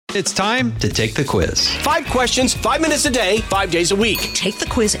It's time to take the quiz. 5 questions, 5 minutes a day, 5 days a week. Take the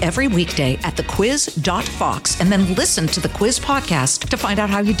quiz every weekday at thequiz.fox and then listen to the quiz podcast to find out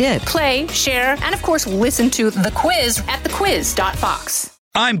how you did. Play, share, and of course, listen to The Quiz at thequiz.fox.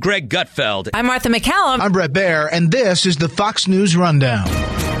 I'm Greg Gutfeld. I'm Martha McCallum. I'm Brett Baer, and this is the Fox News Rundown.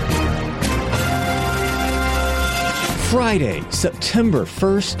 Friday, September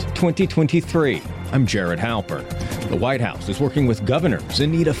 1st, 2023. I'm Jared Halpern. The White House is working with governors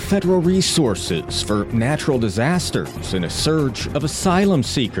in need of federal resources for natural disasters and a surge of asylum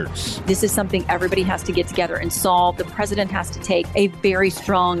seekers. This is something everybody has to get together and solve. The president has to take a very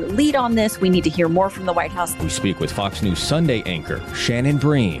strong lead on this. We need to hear more from the White House. We speak with Fox News Sunday anchor Shannon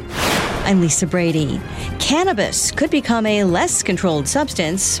Bream. I'm Lisa Brady. Cannabis could become a less controlled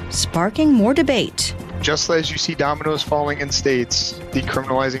substance, sparking more debate. Just as you see dominoes falling in states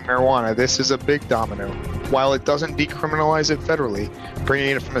decriminalizing marijuana, this is a big domino. While it doesn't decriminalize it federally,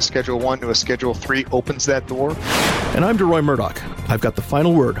 bringing it from a Schedule 1 to a Schedule 3 opens that door. And I'm DeRoy Murdoch. I've got the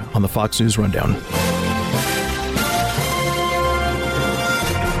final word on the Fox News Rundown.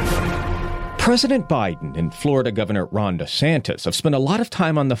 President Biden and Florida Governor Ron DeSantis have spent a lot of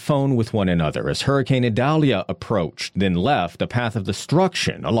time on the phone with one another as Hurricane Idalia approached, then left a path of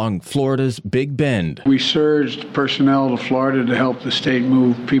destruction along Florida's Big Bend. We surged personnel to Florida to help the state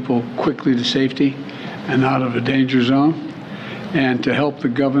move people quickly to safety and out of a danger zone, and to help the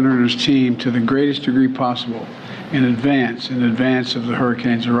governor and his team to the greatest degree possible in advance of the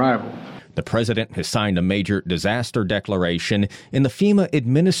hurricane's arrival. The president has signed a major disaster declaration, and the FEMA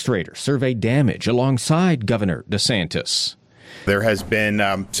administrator surveyed damage alongside Governor DeSantis. There has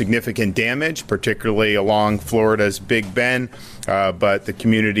been significant damage, particularly along Florida's Big Bend, but the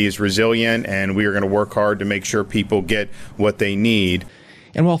community is resilient, and we are going to work hard to make sure people get what they need.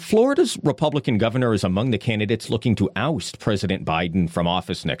 And while Florida's Republican governor is among the candidates looking to oust President Biden from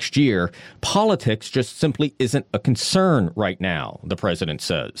office next year, politics just simply isn't a concern right now, the president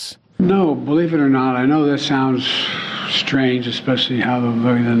says. No, believe it or not, I know that sounds strange, especially how the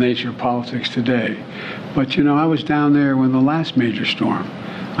nature of politics today. But, I was down there when the last major storm.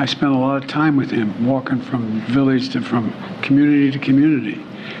 I spent a lot of time with him, walking from village from community to community,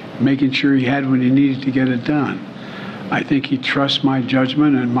 making sure he had what he needed to get it done. I think he trusts my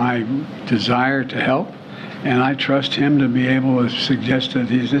judgment and my desire to help, and I trust him to be able to suggest that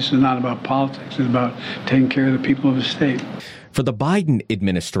this is not about politics, it's about taking care of the people of the state. For the Biden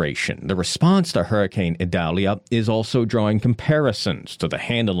administration, the response to Hurricane Idalia is also drawing comparisons to the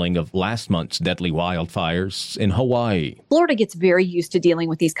handling of last month's deadly wildfires in Hawaii. Florida gets very used to dealing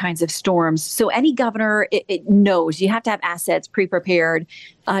with these kinds of storms. So any governor, it knows you have to have assets pre-prepared.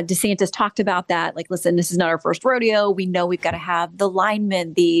 DeSantis talked about that. Like, listen, this is not our first rodeo. We know we've got to have the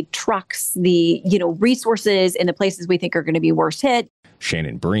linemen, the trucks, the resources in the places we think are going to be worst hit.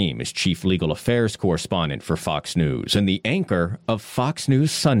 Shannon Bream is chief legal affairs correspondent for Fox News and the anchor of Fox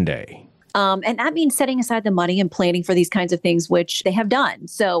News Sunday. And that means setting aside the money and planning for these kinds of things, which they have done.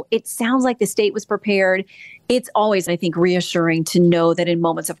 So it sounds like the state was prepared. It's always, I think, reassuring to know that in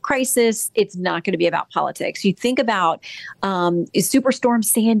moments of crisis, it's not going to be about politics. You think about Superstorm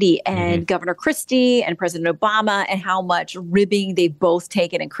Sandy and Governor Christie and President Obama and how much ribbing they've both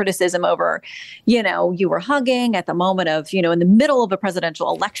taken and criticism over, you were hugging at the moment of, in the middle of a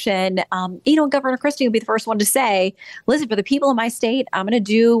presidential election. Governor Christie would be the first one to say, listen, for the people of my state, I'm going to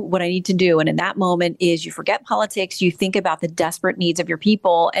do what I need to do. And in that moment is you forget politics, you think about the desperate needs of your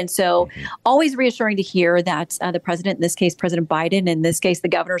people. And so always reassuring to hear that the president, in this case, President Biden, in this case, the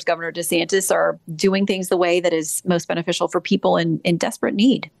governors, Governor DeSantis, are doing things the way that is most beneficial for people in desperate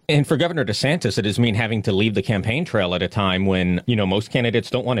need. And for Governor DeSantis, it does mean having to leave the campaign trail at a time when, most candidates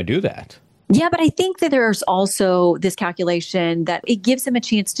don't want to do that. Yeah, but I think that there's also this calculation that it gives him a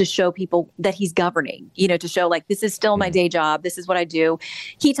chance to show people that he's governing, to show like, this is still my day job. This is what I do.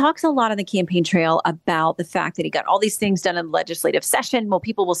 He talks a lot on the campaign trail about the fact that he got all these things done in the legislative session. Well,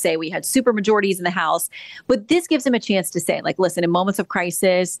 people will say we had super majorities in the House, but this gives him a chance to say, like, listen, in moments of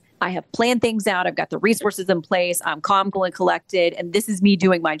crisis, I have planned things out. I've got the resources in place. I'm calm, cool, and collected. And this is me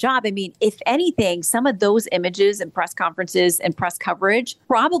doing my job. I mean, if anything, some of those images and press conferences and press coverage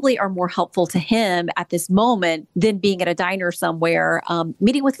probably are more helpful to him at this moment than being at a diner somewhere,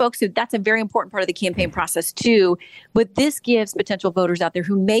 meeting with folks who that's a very important part of the campaign process too. But this gives potential voters out there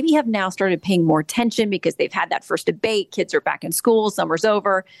who maybe have now started paying more attention because they've had that first debate. Kids are back in school. Summer's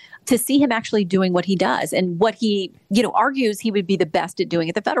over. To see him actually doing what he does and what he, argues he would be the best at doing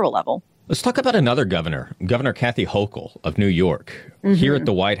at the federal level. Let's talk about another governor, Governor Kathy Hochul of New York, here at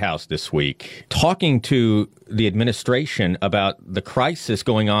the White House this week, talking to the administration about the crisis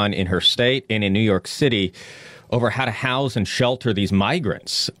going on in her state and in New York City over how to house and shelter these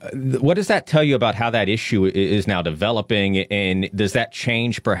migrants. What does that tell you about how that issue is now developing? And does that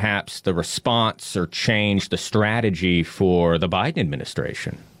change perhaps the response or change the strategy for the Biden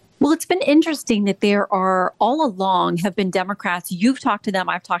administration? Well, it's been interesting that there are all along have been Democrats, you've talked to them,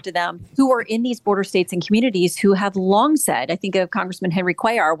 I've talked to them, who are in these border states and communities who have long said, I think of Congressman Henry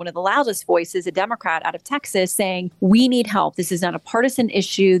Cuellar, one of the loudest voices, a Democrat out of Texas, saying, we need help. This is not a partisan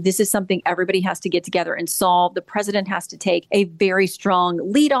issue. This is something everybody has to get together and solve. The president has to take a very strong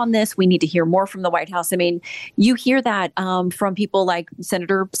lead on this. We need to hear more from the White House. I mean, you hear that from people like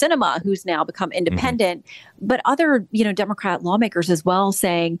Senator Sinema, who's now become independent, but other, Democrat lawmakers as well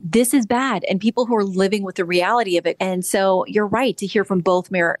saying, this is bad, and people who are living with the reality of it. And so you're right to hear from both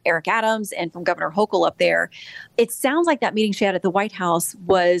Mayor Eric Adams and from Governor Hochul up there. It sounds like that meeting she had at the White House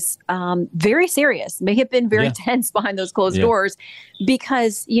was very serious, may have been very tense behind those closed doors,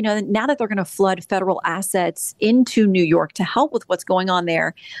 because, now that they're going to flood federal assets into New York to help with what's going on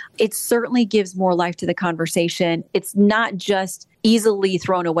there, it certainly gives more life to the conversation. It's not just easily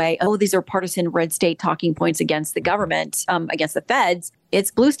thrown away. Oh, these are partisan red state talking points against the government, against the feds. It's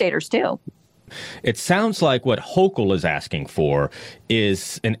blue staters, too. It sounds like what Hochul is asking for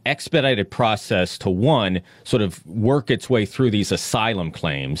is an expedited process to, one, sort of work its way through these asylum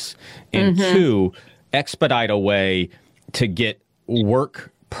claims, and two, expedite a way to get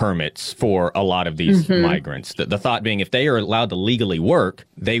work permits for a lot of these migrants. The thought being, if they are allowed to legally work,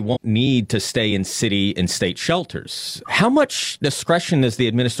 they won't need to stay in city and state shelters. How much discretion does the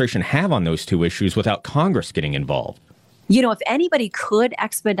administration have on those two issues without Congress getting involved? If anybody could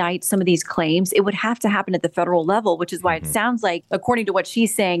expedite some of these claims, it would have to happen at the federal level, which is why it sounds like, according to what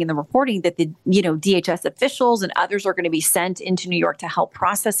she's saying in the reporting, that the, DHS officials and others are going to be sent into New York to help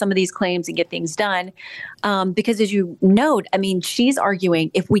process some of these claims and get things done. Because as you note, I mean, she's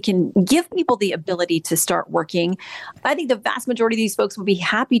arguing if we can give people the ability to start working, I think the vast majority of these folks will be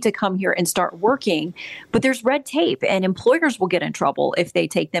happy to come here and start working. But there's red tape, and employers will get in trouble if they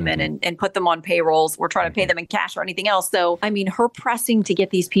take them in and put them on payrolls or try to pay them in cash or anything else. So, I mean, her pressing to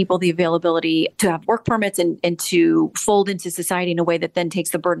get these people the availability to have work permits and to fold into society in a way that then takes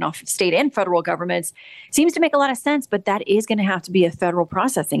the burden off of state and federal governments seems to make a lot of sense. But that is going to have to be a federal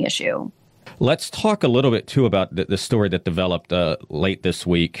processing issue. Let's talk a little bit, too, about the story that developed late this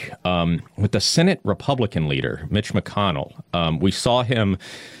week with the Senate Republican leader, Mitch McConnell. We saw him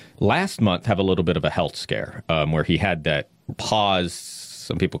last month have a little bit of a health scare where he had that pause.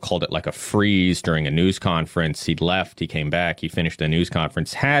 Some people called it like a freeze during a news conference. He left, he came back, he finished the news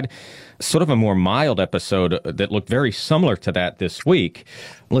conference, had sort of a more mild episode that looked very similar to that this week.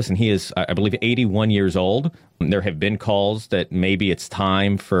 Listen, he is, I believe, 81 years old. There have been calls that maybe it's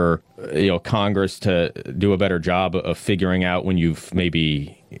time for Congress to do a better job of figuring out when you've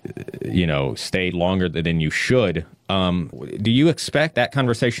maybe stayed longer than you should. Do you expect that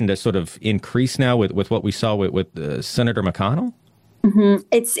conversation to sort of increase now with what we saw with Senator McConnell?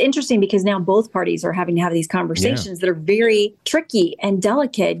 It's interesting because now both parties are having to have these conversations that are very tricky and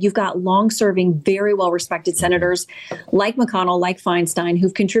delicate. You've got long-serving, very well-respected senators like McConnell, like Feinstein,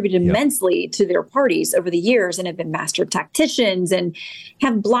 who've contributed immensely to their parties over the years and have been master tacticians and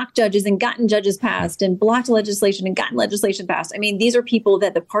have blocked judges and gotten judges passed and blocked legislation and gotten legislation passed. I mean, these are people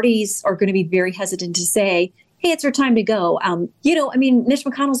that the parties are going to be very hesitant to say, hey, it's our time to go. Mitch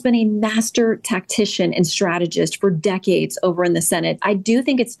McConnell's been a master tactician and strategist for decades over in the Senate. I do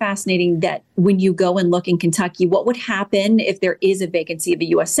think it's fascinating that when you go and look in Kentucky, what would happen if there is a vacancy of a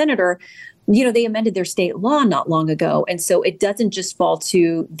U.S. senator? They amended their state law not long ago. And so it doesn't just fall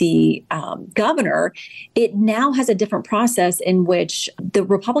to the governor. It now has a different process in which the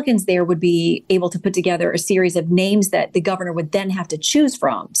Republicans there would be able to put together a series of names that the governor would then have to choose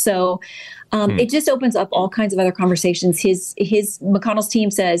from. So it just opens up all kinds of other conversations. His McConnell's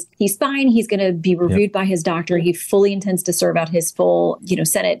team says he's fine. He's going to be reviewed by his doctor. He fully intends to serve out his full,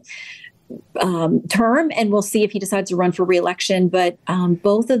 Senate term, and we'll see if he decides to run for re-election. But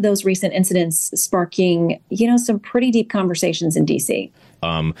both of those recent incidents sparking, some pretty deep conversations in D.C.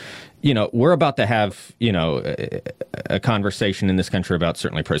 We're about to have, a conversation in this country about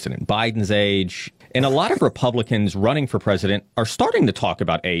certainly President Biden's age. And a lot of Republicans running for president are starting to talk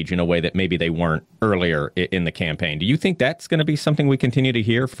about age in a way that maybe they weren't earlier in the campaign. Do you think that's going to be something we continue to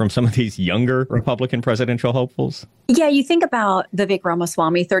hear from some of these younger Republican presidential hopefuls? Yeah, you think about Vivek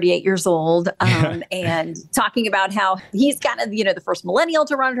Ramaswamy, 38 years old, and talking about how he's kind of, the first millennial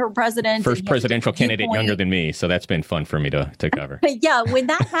to run for president. First presidential candidate younger than me. So that's been fun for me to cover. Yeah, when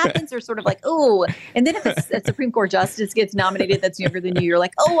that happens, they're sort of like, oh, and then if a Supreme Court justice gets nominated that's younger than you, you're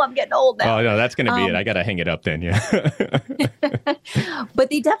like, oh, I'm getting old now. Oh, no, that's going to be it. I got to hang it up then, yeah. But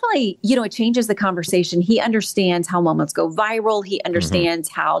they definitely, it changes the conversation conversation. He understands how moments go viral. He understands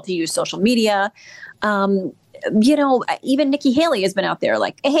how to use social media. Even Nikki Haley has been out there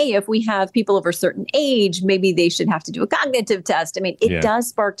like, hey, if we have people over a certain age, maybe they should have to do a cognitive test. I mean, it does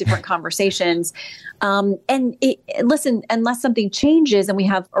spark different conversations. Listen, unless something changes and we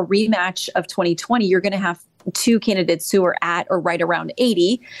have a rematch of 2020, you're going to have two candidates who are at or right around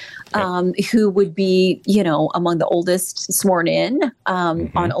 80, who would be, among the oldest sworn in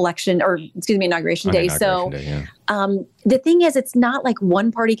on inauguration day. The thing is, it's not like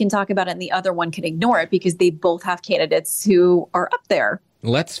one party can talk about it and the other one can ignore it because they both have candidates who are up there.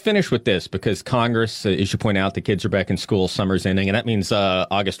 Let's finish with this because Congress, as you point out, the kids are back in school, summer's ending, and that means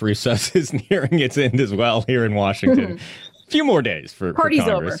August recess is nearing its end as well here in Washington. A few more days for Party's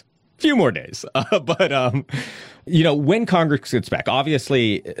Congress. over. Few more days. But when Congress gets back,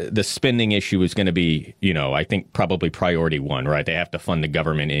 obviously the spending issue is going to be, I think probably priority one, right? They have to fund the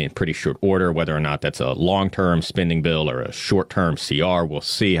government in pretty short order, whether or not that's a long-term spending bill or a short-term CR. We'll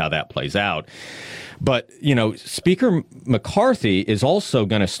see how that plays out. But, Speaker McCarthy is also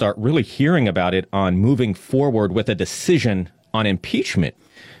going to start really hearing about it on moving forward with a decision on impeachment.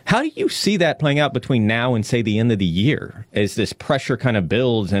 How do you see that playing out between now and, say, the end of the year as this pressure kind of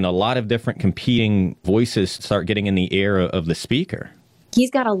builds and a lot of different competing voices start getting in the ear of the speaker? He's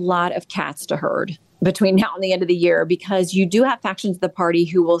got a lot of cats to herd between now and the end of the year because you do have factions of the party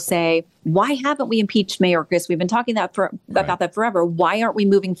who will say, why haven't we impeached Mayorkas? We've been talking about that forever. Why aren't we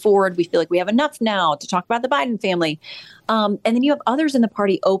moving forward? We feel like we have enough now to talk about the Biden family. And then you have others in the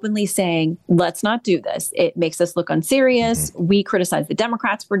party openly saying, let's not do this. It makes us look unserious. We criticize the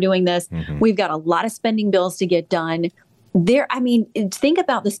Democrats for doing this. We've got a lot of spending bills to get done. Think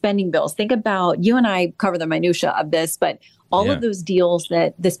about the spending bills. Think about, you and I cover the minutia of this, but all of those deals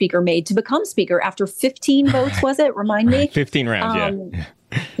that the speaker made to become speaker after 15 votes, was it? Remind me. 15 rounds,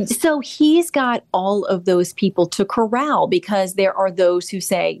 So he's got all of those people to corral because there are those who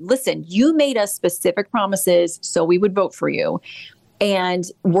say, listen, you made us specific promises, so we would vote for you. And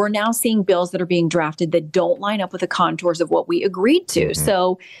we're now seeing bills that are being drafted that don't line up with the contours of what we agreed to.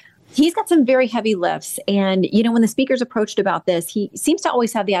 So he's got some very heavy lifts. And, when the speaker's approached about this, he seems to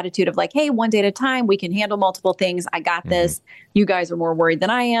always have the attitude of like, hey, one day at a time, we can handle multiple things. I got this. You guys are more worried than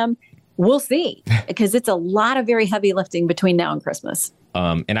I am. We'll see, because it's a lot of very heavy lifting between now and Christmas.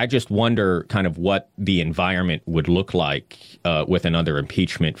 And I just wonder kind of what the environment would look like with another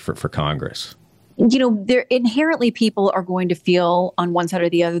impeachment for Congress. There inherently people are going to feel on one side or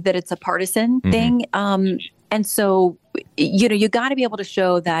the other that it's a partisan thing. And so, you got to be able to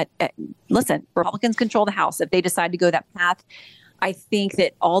show that, listen, Republicans control the House. If they decide to go that path, I think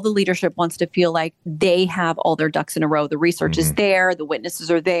that all the leadership wants to feel like they have all their ducks in a row. The research is there. The witnesses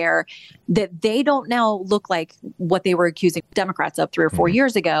are there, that they don't now look like what they were accusing Democrats of 3 or 4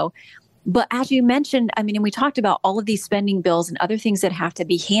 years ago. But as you mentioned, and we talked about all of these spending bills and other things that have to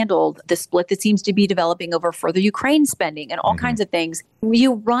be handled, the split that seems to be developing over further Ukraine spending and all kinds of things. When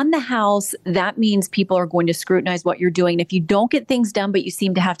you run the House, that means people are going to scrutinize what you're doing. If you don't get things done, but you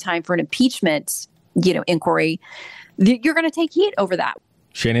seem to have time for an impeachment, inquiry, you're going to take heat over that.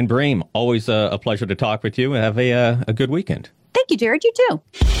 Shannon Bream, always a pleasure to talk with you. Have a good weekend. Thank you, Jared. You too.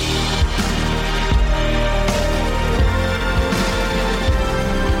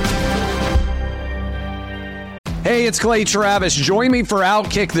 Hey, it's Clay Travis. Join me for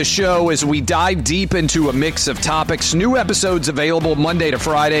Outkick the Show as we dive deep into a mix of topics. New episodes available Monday to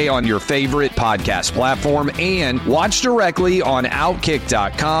Friday on your favorite podcast platform and watch directly on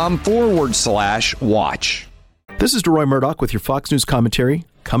outkick.com/watch. This is DeRoy Murdoch with your Fox News commentary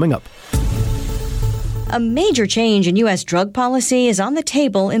coming up. A major change in U.S. drug policy is on the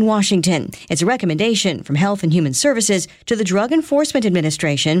table in Washington. It's a recommendation from Health and Human Services to the Drug Enforcement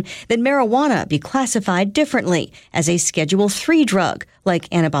Administration that marijuana be classified differently as a Schedule III drug, like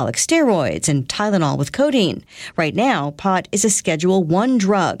anabolic steroids and Tylenol with codeine. Right now, pot is a Schedule I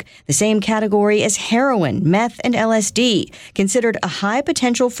drug, the same category as heroin, meth, and LSD, considered a high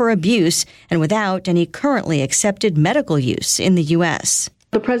potential for abuse and without any currently accepted medical use in the U.S.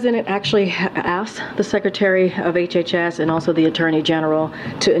 The president actually asked the Secretary of HHS and also the Attorney General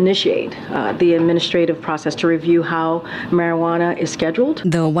to initiate the administrative process to review how marijuana is scheduled.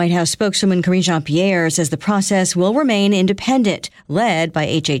 The White House spokeswoman Karine Jean-Pierre says the process will remain independent, led by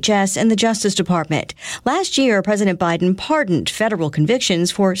HHS and the Justice Department. Last year, President Biden pardoned federal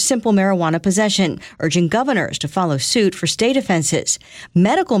convictions for simple marijuana possession, urging governors to follow suit for state offenses.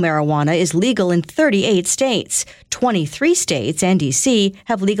 Medical marijuana is legal in 38 states. 23 states and D.C.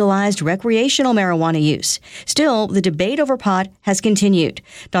 have legalized recreational marijuana use. Still, the debate over pot has continued.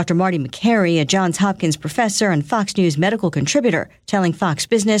 Dr. Marty McCary, a Johns Hopkins professor and Fox News medical contributor, telling Fox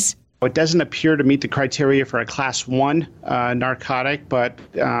Business, It doesn't appear to meet the criteria for a class 1 narcotic, but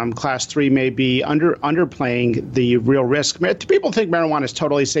class 3 may be underplaying the real risk. People think marijuana is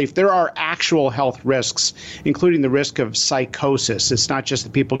totally safe. There are actual health risks, including the risk of psychosis. It's not just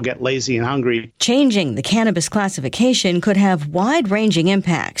that people get lazy and hungry. Changing the cannabis classification could have wide-ranging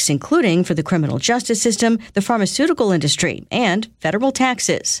impacts, including for the criminal justice system, the pharmaceutical industry, and federal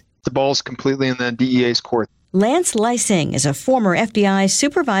taxes. The ball's completely in the DEA's court. Lance Lysing is a former FBI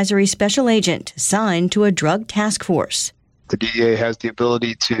supervisory special agent assigned to a drug task force. The DEA has the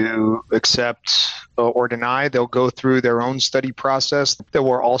ability to accept or deny. They'll go through their own study process. There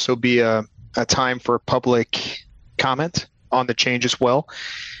will also be a time for public comment on the change as well.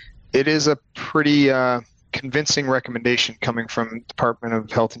 It is a pretty convincing recommendation coming from the Department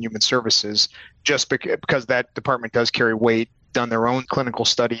of Health and Human Services, just because that department does carry weight, done their own clinical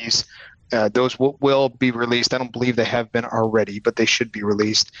studies. Those will be released. I don't believe they have been already, but they should be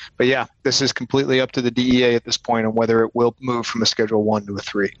released. But yeah, this is completely up to the DEA at this point on whether it will move from a Schedule 1 to a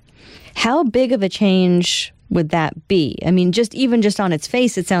 3. How big of a change would that be? I mean, just on its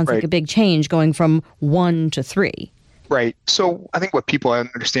face, it sounds like a big change going from 1 to 3. Right. So I think what people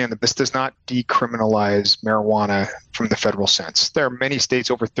understand that this does not decriminalize marijuana from the federal sense. There are many states,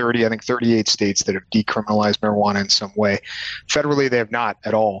 over 30, I think 38 states, that have decriminalized marijuana in some way. Federally, they have not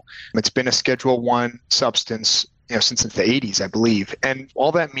at all. It's been a Schedule 1 substance since the 80s, I believe. And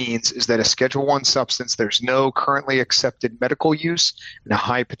all that means is that a Schedule 1 substance, there's no currently accepted medical use and a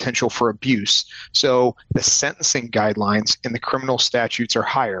high potential for abuse. So the sentencing guidelines in the criminal statutes are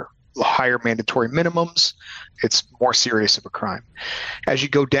higher mandatory minimums. It's more serious of a crime. As you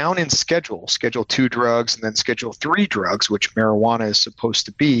go down in Schedule 2 drugs and then Schedule 3 drugs, which marijuana is supposed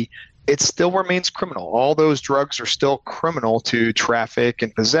to be, it still remains criminal. All those drugs are still criminal to traffic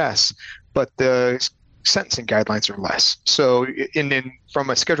and possess, but the sentencing guidelines are less. So from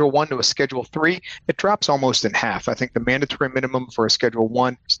a Schedule 1 to a Schedule 3, it drops almost in half. I think the mandatory minimum for a Schedule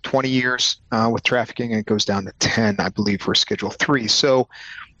 1 is 20 years with trafficking, and it goes down to 10, I believe, for a Schedule 3. So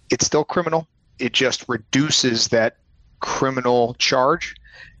it's still criminal. It just reduces that criminal charge.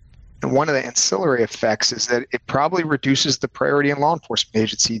 And one of the ancillary effects is that it probably reduces the priority in law enforcement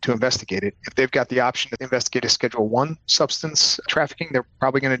agency to investigate it. If they've got the option to investigate a Schedule 1 substance trafficking, they're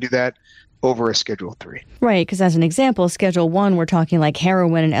probably going to do that over a Schedule 3. Right, because as an example, Schedule 1, we're talking like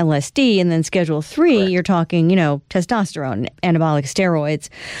heroin and LSD, and then Schedule 3, You're talking, testosterone, anabolic steroids.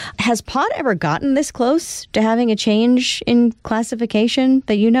 Has pot ever gotten this close to having a change in classification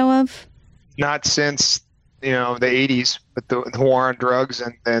that you know of? Not since, the 80s, but the war on drugs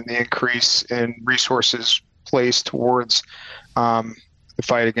and then the increase in resources placed towards the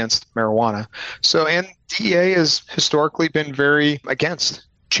fight against marijuana. So, and DEA has historically been very against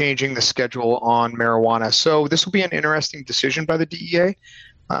changing the schedule on marijuana. So this will be an interesting decision by the DEA.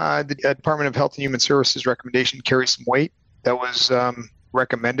 The Department of Health and Human Services recommendation carries some weight. That was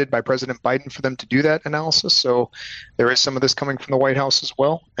recommended by President Biden for them to do that analysis. So there is some of this coming from the White House as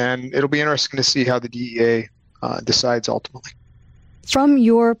well. And it'll be interesting to see how the DEA decides ultimately. From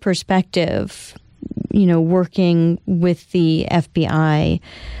your perspective, working with the FBI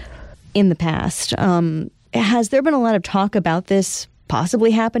in the past, has there been a lot of talk about this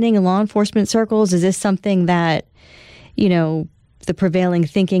possibly happening in law enforcement circles? Is this something that, the prevailing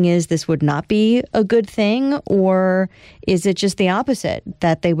thinking is this would not be a good thing? Or is it just the opposite,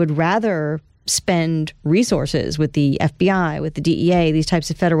 that they would rather spend resources with the FBI, with the DEA, these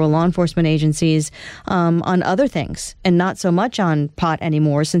types of federal law enforcement agencies on other things and not so much on pot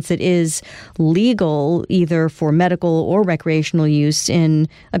anymore, since it is legal either for medical or recreational use in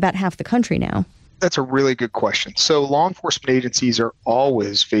about half the country now? That's a really good question. So law enforcement agencies are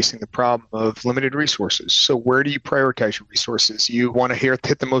always facing the problem of limited resources. So where do you prioritize your resources? You want to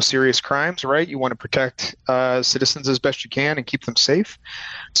hit the most serious crimes, right? You want to protect citizens as best you can and keep them safe.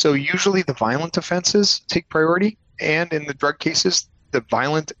 So usually the violent offenses take priority. And in the drug cases, the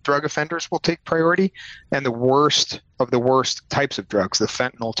violent drug offenders will take priority. And the worst of the worst types of drugs, the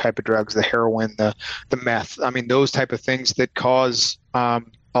fentanyl type of drugs, the heroin, the meth, those type of things that cause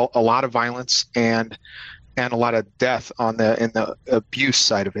a lot of violence and a lot of death in the abuse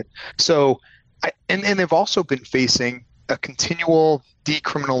side of it. So, and they've also been facing a continual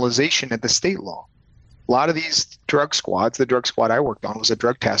decriminalization at the state law. A lot of these drug squads, the drug squad I worked on was a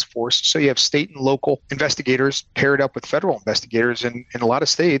drug task force. So you have state and local investigators paired up with federal investigators. And in a lot of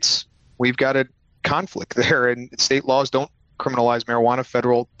states, we've got a conflict there, and state laws don't criminalize marijuana,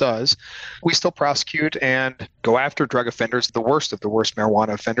 federal does. We still prosecute and go after drug offenders, the worst of the worst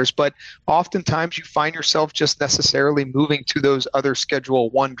marijuana offenders, but oftentimes you find yourself just necessarily moving to those other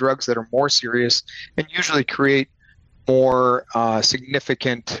Schedule 1 drugs that are more serious and usually create more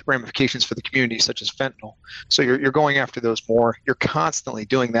significant ramifications for the community, such as fentanyl. So you're going after those more. You're constantly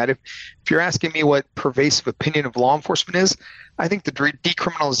doing that. If you're asking me what pervasive opinion of law enforcement is, I think the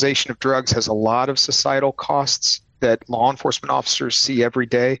decriminalization of drugs has a lot of societal costs that law enforcement officers see every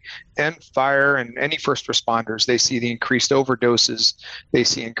day, and fire and any first responders. They see the increased overdoses. They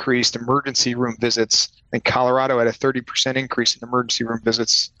see increased emergency room visits. And Colorado had a 30% increase in emergency room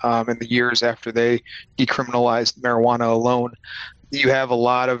visits in the years after they decriminalized marijuana alone. You have a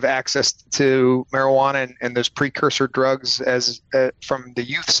lot of access to marijuana and those precursor drugs as from the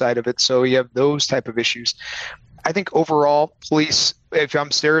youth side of it. So you have those type of issues. I think overall, police, if I'm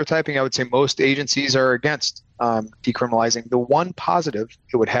stereotyping, I would say most agencies are against decriminalizing. The one positive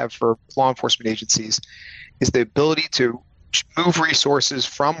it would have for law enforcement agencies is the ability to move resources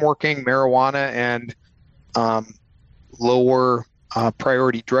from working marijuana and lower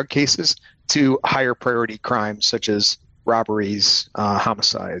priority drug cases to higher priority crimes such as robberies,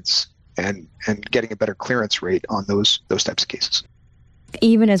 homicides, and getting a better clearance rate on those types of cases.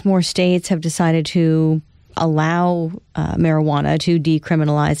 Even as more states have decided to allow marijuana, to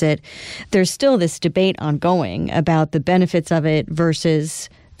decriminalize it, there's still this debate ongoing about the benefits of it versus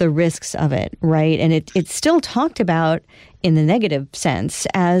the risks of it, right? And it's still talked about in the negative sense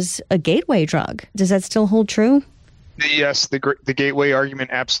as a gateway drug. Does that still hold true? Yes, the gateway argument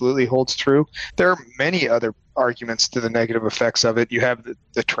absolutely holds true. There are many other arguments to the negative effects of it. You have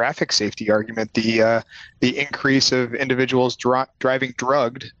the traffic safety argument, the increase of individuals driving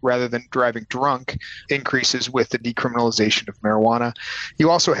drugged rather than driving drunk increases with the decriminalization of marijuana.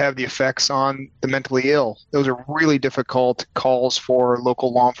 You also have the effects on the mentally ill. Those are really difficult calls for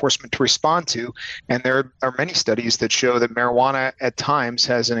local law enforcement to respond to, and there are many studies that show that marijuana at times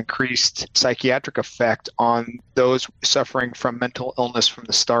has an increased psychiatric effect on those suffering from mental illness from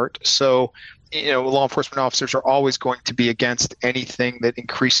the start. So law enforcement officers are always going to be against anything that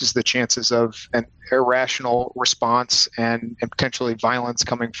increases the chances of an irrational response and potentially violence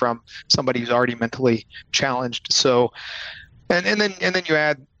coming from somebody who's already mentally challenged. So, and then you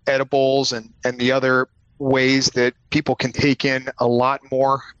add edibles and the other ways that people can take in a lot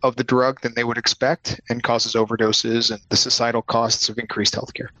more of the drug than they would expect and causes overdoses and the societal costs of increased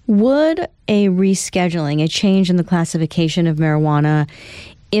healthcare. Would a rescheduling, a change in the classification of marijuana,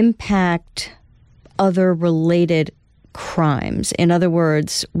 impact other related crimes? In other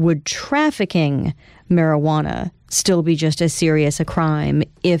words, would trafficking marijuana still be just as serious a crime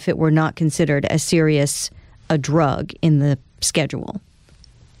if it were not considered as serious a drug in the schedule?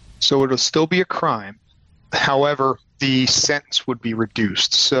 So it'll still be a crime. However, the sentence would be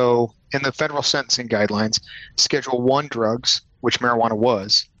reduced. So in the federal sentencing guidelines, Schedule 1 drugs, which marijuana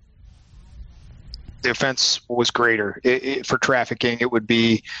was, the offense was greater. For trafficking, it would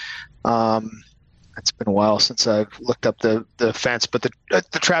be it's been a while since I've looked up the offense, but the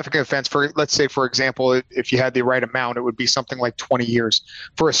trafficking offense, for let's say, for example, if you had the right amount, it would be something like 20 years.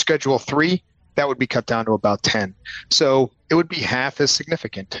 For a Schedule 3, that would be cut down to about 10. So it would be half as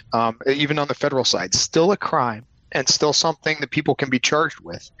significant, even on the federal side. Still a crime and still something that people can be charged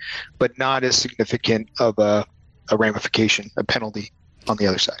with, but not as significant of a ramification, a penalty on the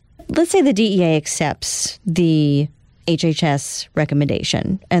other side. Let's say the DEA accepts the HHS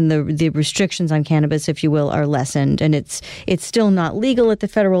recommendation and the restrictions on cannabis, if you will, are lessened, and it's still not legal at the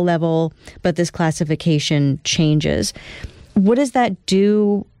federal level, but this classification changes. What does that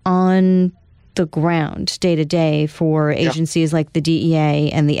do on the ground day to day for agencies like the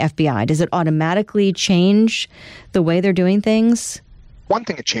DEA and the FBI? Does it automatically change the way they're doing things? One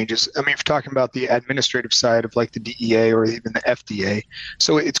thing it changes, if you're talking about the administrative side of like the DEA or even the FDA,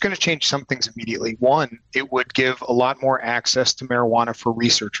 so it's going to change some things immediately. One, it would give a lot more access to marijuana for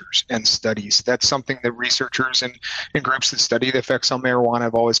researchers and studies. That's something that researchers and groups that study the effects on marijuana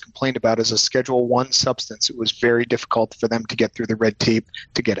have always complained about as a Schedule 1 substance. It was very difficult for them to get through the red tape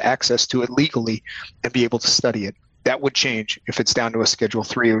to get access to it legally and be able to study it. That would change. If it's down to a Schedule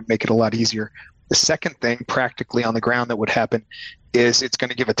 3, it would make it a lot easier. The second thing practically on the ground that would happen is it's going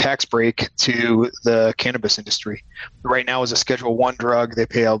to give a tax break to the cannabis industry. Right now, as a Schedule 1 drug, they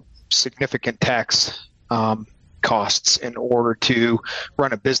pay a significant tax costs in order to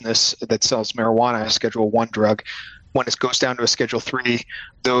run a business that sells marijuana, a Schedule 1 drug. When it goes down to a Schedule 3,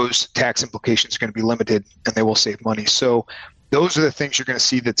 those tax implications are going to be limited and they will save money. So those are the things you're going to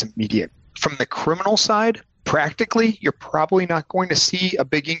see that's immediate. From the criminal side, practically, you're probably not going to see a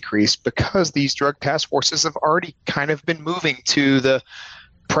big increase because these drug task forces have already kind of been moving to the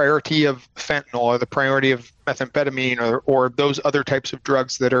priority of fentanyl or the priority of methamphetamine or those other types of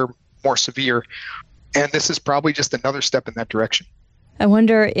drugs that are more severe. And this is probably just another step in that direction. I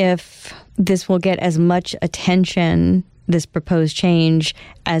wonder if this will get as much attention, this proposed change,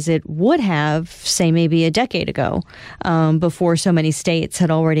 as it would have, say, maybe a decade ago, before so many states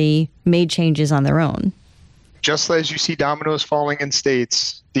had already made changes on their own. Just as you see dominoes falling in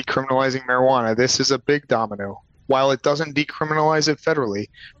states decriminalizing marijuana, this is a big domino. While it doesn't decriminalize it federally,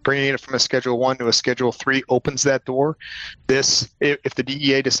 bringing it from a Schedule 1 to a Schedule 3 opens that door. This, if the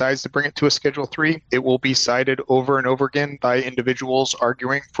DEA decides to bring it to a Schedule 3, it will be cited over and over again by individuals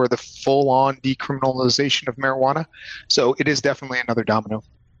arguing for the full-on decriminalization of marijuana. So it is definitely another domino.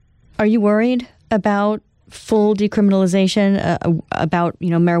 Are you worried about full decriminalization, about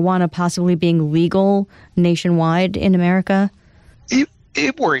marijuana possibly being legal nationwide in America?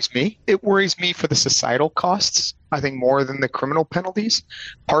 It worries me. It worries me for the societal costs, I think, more than the criminal penalties.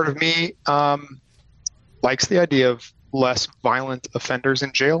 Part of me likes the idea of less violent offenders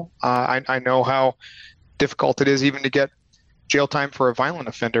in jail. I know how difficult it is even to get jail time for a violent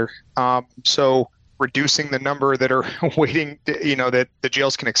offender. So reducing the number that are waiting, that the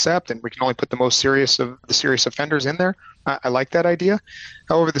jails can accept, and we can only put the most serious of the serious offenders in there. I like that idea.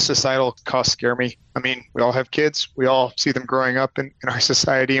 However, the societal costs scare me. I mean, we all have kids. We all see them growing up in our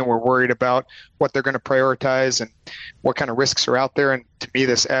society, and we're worried about what they're going to prioritize and what kind of risks are out there. And to me,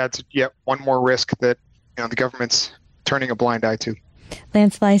 this adds yet one more risk that the government's turning a blind eye to.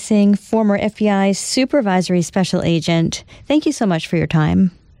 Lance Leising, former FBI supervisory special agent, thank you so much for your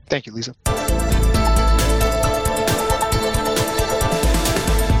time. Thank you, Lisa.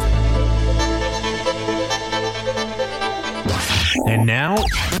 And now,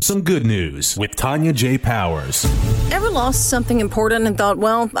 some good news with Tanya J. Powers. Ever lost something important and thought,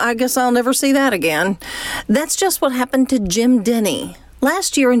 well, I guess I'll never see that again? That's just what happened to Jim Denny.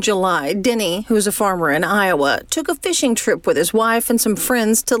 Last year in July, Denny, who's a farmer in Iowa, took a fishing trip with his wife and some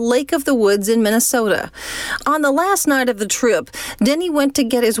friends to Lake of the Woods in Minnesota. On the last night of the trip, Denny went to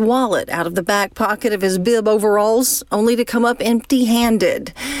get his wallet out of the back pocket of his bib overalls, only to come up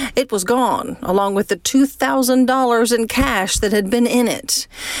empty-handed. It was gone, along with the $2,000 in cash that had been in it.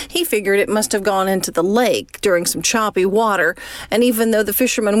 He figured it must have gone into the lake during some choppy water, and even though the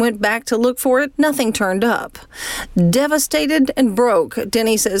fishermen went back to look for it, nothing turned up. Devastated and broke,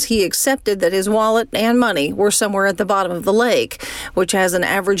 Denny says he accepted that his wallet and money were somewhere at the bottom of the lake, which has an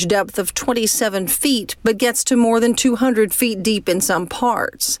average depth of 27 feet, but gets to more than 200 feet deep in some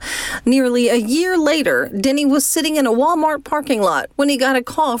parts. Nearly a year later, Denny was sitting in a Walmart parking lot when he got a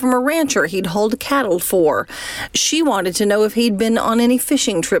call from a rancher he'd hauled cattle for. She wanted to know if he'd been on any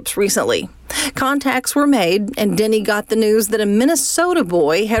fishing trips recently. Contacts were made, and Denny got the news that a Minnesota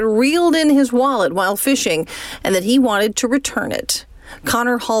boy had reeled in his wallet while fishing and that he wanted to return it.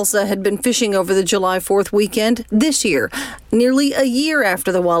 Connor Halsa had been fishing over the July 4th weekend this year, nearly a year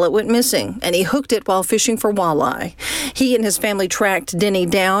after the wallet went missing, and he hooked it while fishing for walleye. He and his family tracked Denny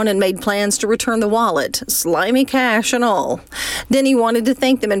down and made plans to return the wallet, slimy cash and all. Denny wanted to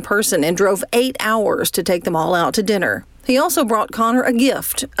thank them in person and drove 8 hours to take them all out to dinner. He also brought Connor a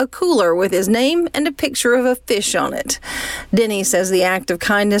gift, a cooler with his name and a picture of a fish on it. Denny says the act of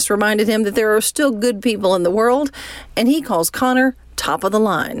kindness reminded him that there are still good people in the world, and he calls Connor top of the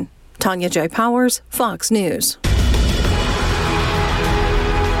line. Tanya J. Powers, Fox News.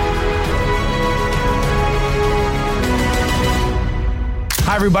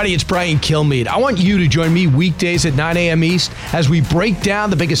 Hi, everybody. It's Brian Kilmeade. I want you to join me weekdays at 9 a.m. East as we break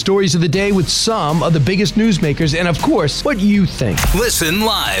down the biggest stories of the day with some of the biggest newsmakers and, of course, what you think. Listen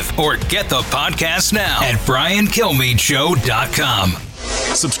live or get the podcast now at BrianKilmeadeShow.com.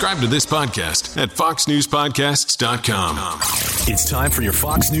 Subscribe to this podcast at FoxNewsPodcasts.com. It's time for your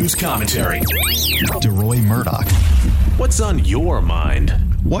Fox News commentary. DeRoy Murdoch. What's on your mind?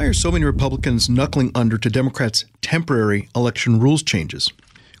 Why are so many Republicans knuckling under to Democrats' temporary election rules changes?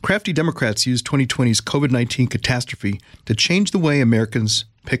 Crafty Democrats use 2020's COVID-19 catastrophe to change the way Americans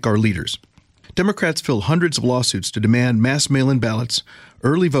pick our leaders. Democrats filed hundreds of lawsuits to demand mass mail-in ballots,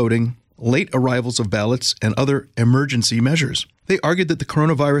 early voting, late arrivals of ballots, and other emergency measures. They argued that the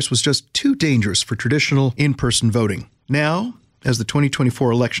coronavirus was just too dangerous for traditional in-person voting. Now, as the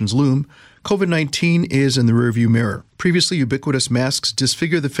 2024 elections loom, COVID-19 is in the rearview mirror. Previously ubiquitous masks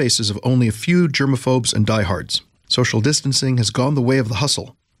disfigure the faces of only a few germaphobes and diehards. Social distancing has gone the way of the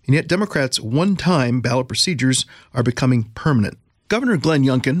hustle. And yet Democrats' one-time ballot procedures are becoming permanent. Governor Glenn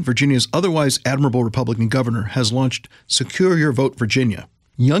Youngkin, Virginia's otherwise admirable Republican governor, has launched Secure Your Vote Virginia.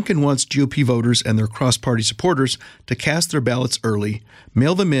 Youngkin wants GOP voters and their cross-party supporters to cast their ballots early,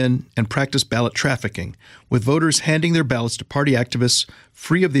 mail them in, and practice ballot trafficking, with voters handing their ballots to party activists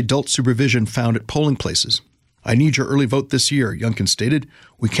free of the adult supervision found at polling places. I need your early vote this year, Youngkin stated.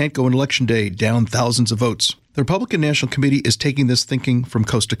 We can't go on Election Day down thousands of votes. The Republican National Committee is taking this thinking from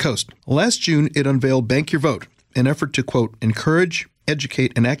coast to coast. Last June, it unveiled Bank Your Vote, an effort to, quote, encourage,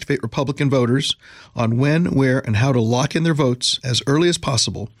 educate, and activate Republican voters on when, where, and how to lock in their votes as early as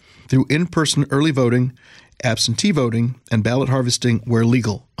possible through in-person early voting, absentee voting, and ballot harvesting where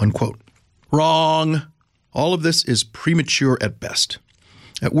legal, unquote. Wrong. All of this is premature at best.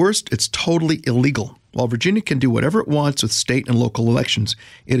 At worst, it's totally illegal. While Virginia can do whatever it wants with state and local elections,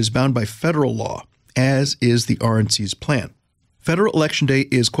 it is bound by federal law, as is the RNC's plan. Federal Election Day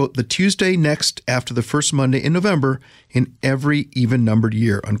is, quote, the Tuesday next after the first Monday in November in every even-numbered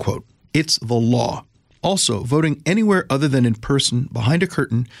year, unquote. It's the law. Also, voting anywhere other than in person behind a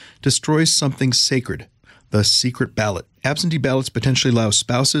curtain destroys something sacred, the secret ballot. Absentee ballots potentially allow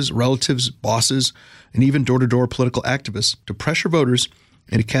spouses, relatives, bosses, and even door-to-door political activists to pressure voters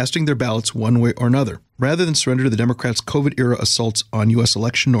into casting their ballots one way or another. Rather than surrender to the Democrats' COVID-era assaults on U.S.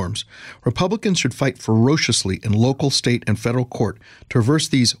 election norms, Republicans should fight ferociously in local, state, and federal court to reverse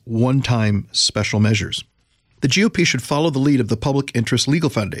these one-time special measures. The GOP should follow the lead of the Public Interest Legal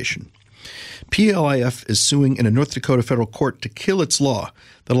Foundation. PLIF is suing in a North Dakota federal court to kill its law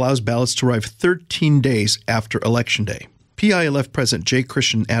that allows ballots to arrive 13 days after Election Day. PILF President J.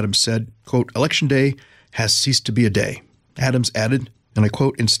 Christian Adams said, quote, Election Day has ceased to be a day. Adams added, and I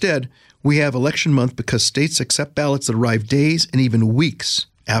quote, instead, we have election month because states accept ballots that arrive days and even weeks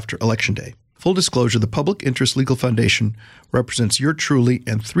after Election Day. Full disclosure, the Public Interest Legal Foundation represents Your Truly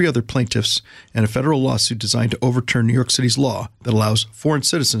and 3 other plaintiffs in a federal lawsuit designed to overturn New York City's law that allows foreign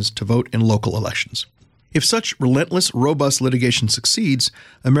citizens to vote in local elections. If such relentless, robust litigation succeeds,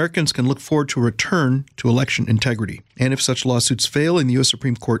 Americans can look forward to a return to election integrity. And if such lawsuits fail in the U.S.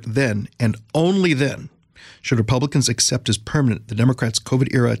 Supreme Court, then, and only then, should Republicans accept as permanent the Democrats'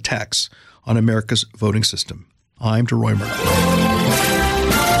 COVID-era attacks on America's voting system. I'm DeRoy Murdoch.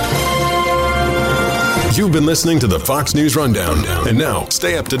 You've been listening to the Fox News Rundown. And now,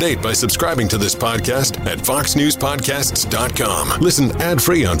 stay up to date by subscribing to this podcast at foxnewspodcasts.com. Listen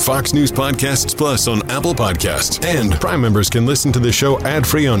ad-free on Fox News Podcasts Plus on Apple Podcasts. And Prime members can listen to the show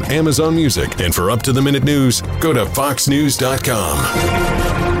ad-free on Amazon Music. And for up-to-the-minute news, go to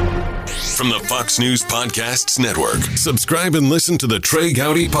foxnews.com. From the Fox News Podcasts Network, subscribe and listen to the Trey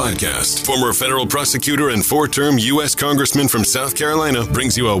Gowdy Podcast. Former federal prosecutor and 4-term U.S. Congressman from South Carolina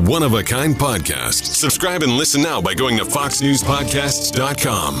brings you a one-of-a-kind podcast. Subscribe and listen now by going to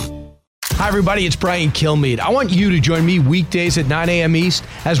foxnewspodcasts.com. Hi, everybody. It's Brian Kilmeade. I want you to join me weekdays at 9 a.m. East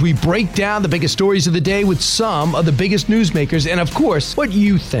as we break down the biggest stories of the day with some of the biggest newsmakers and, of course, what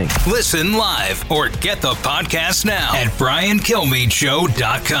you think. Listen live or get the podcast now at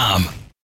BrianKilmeadeShow.com.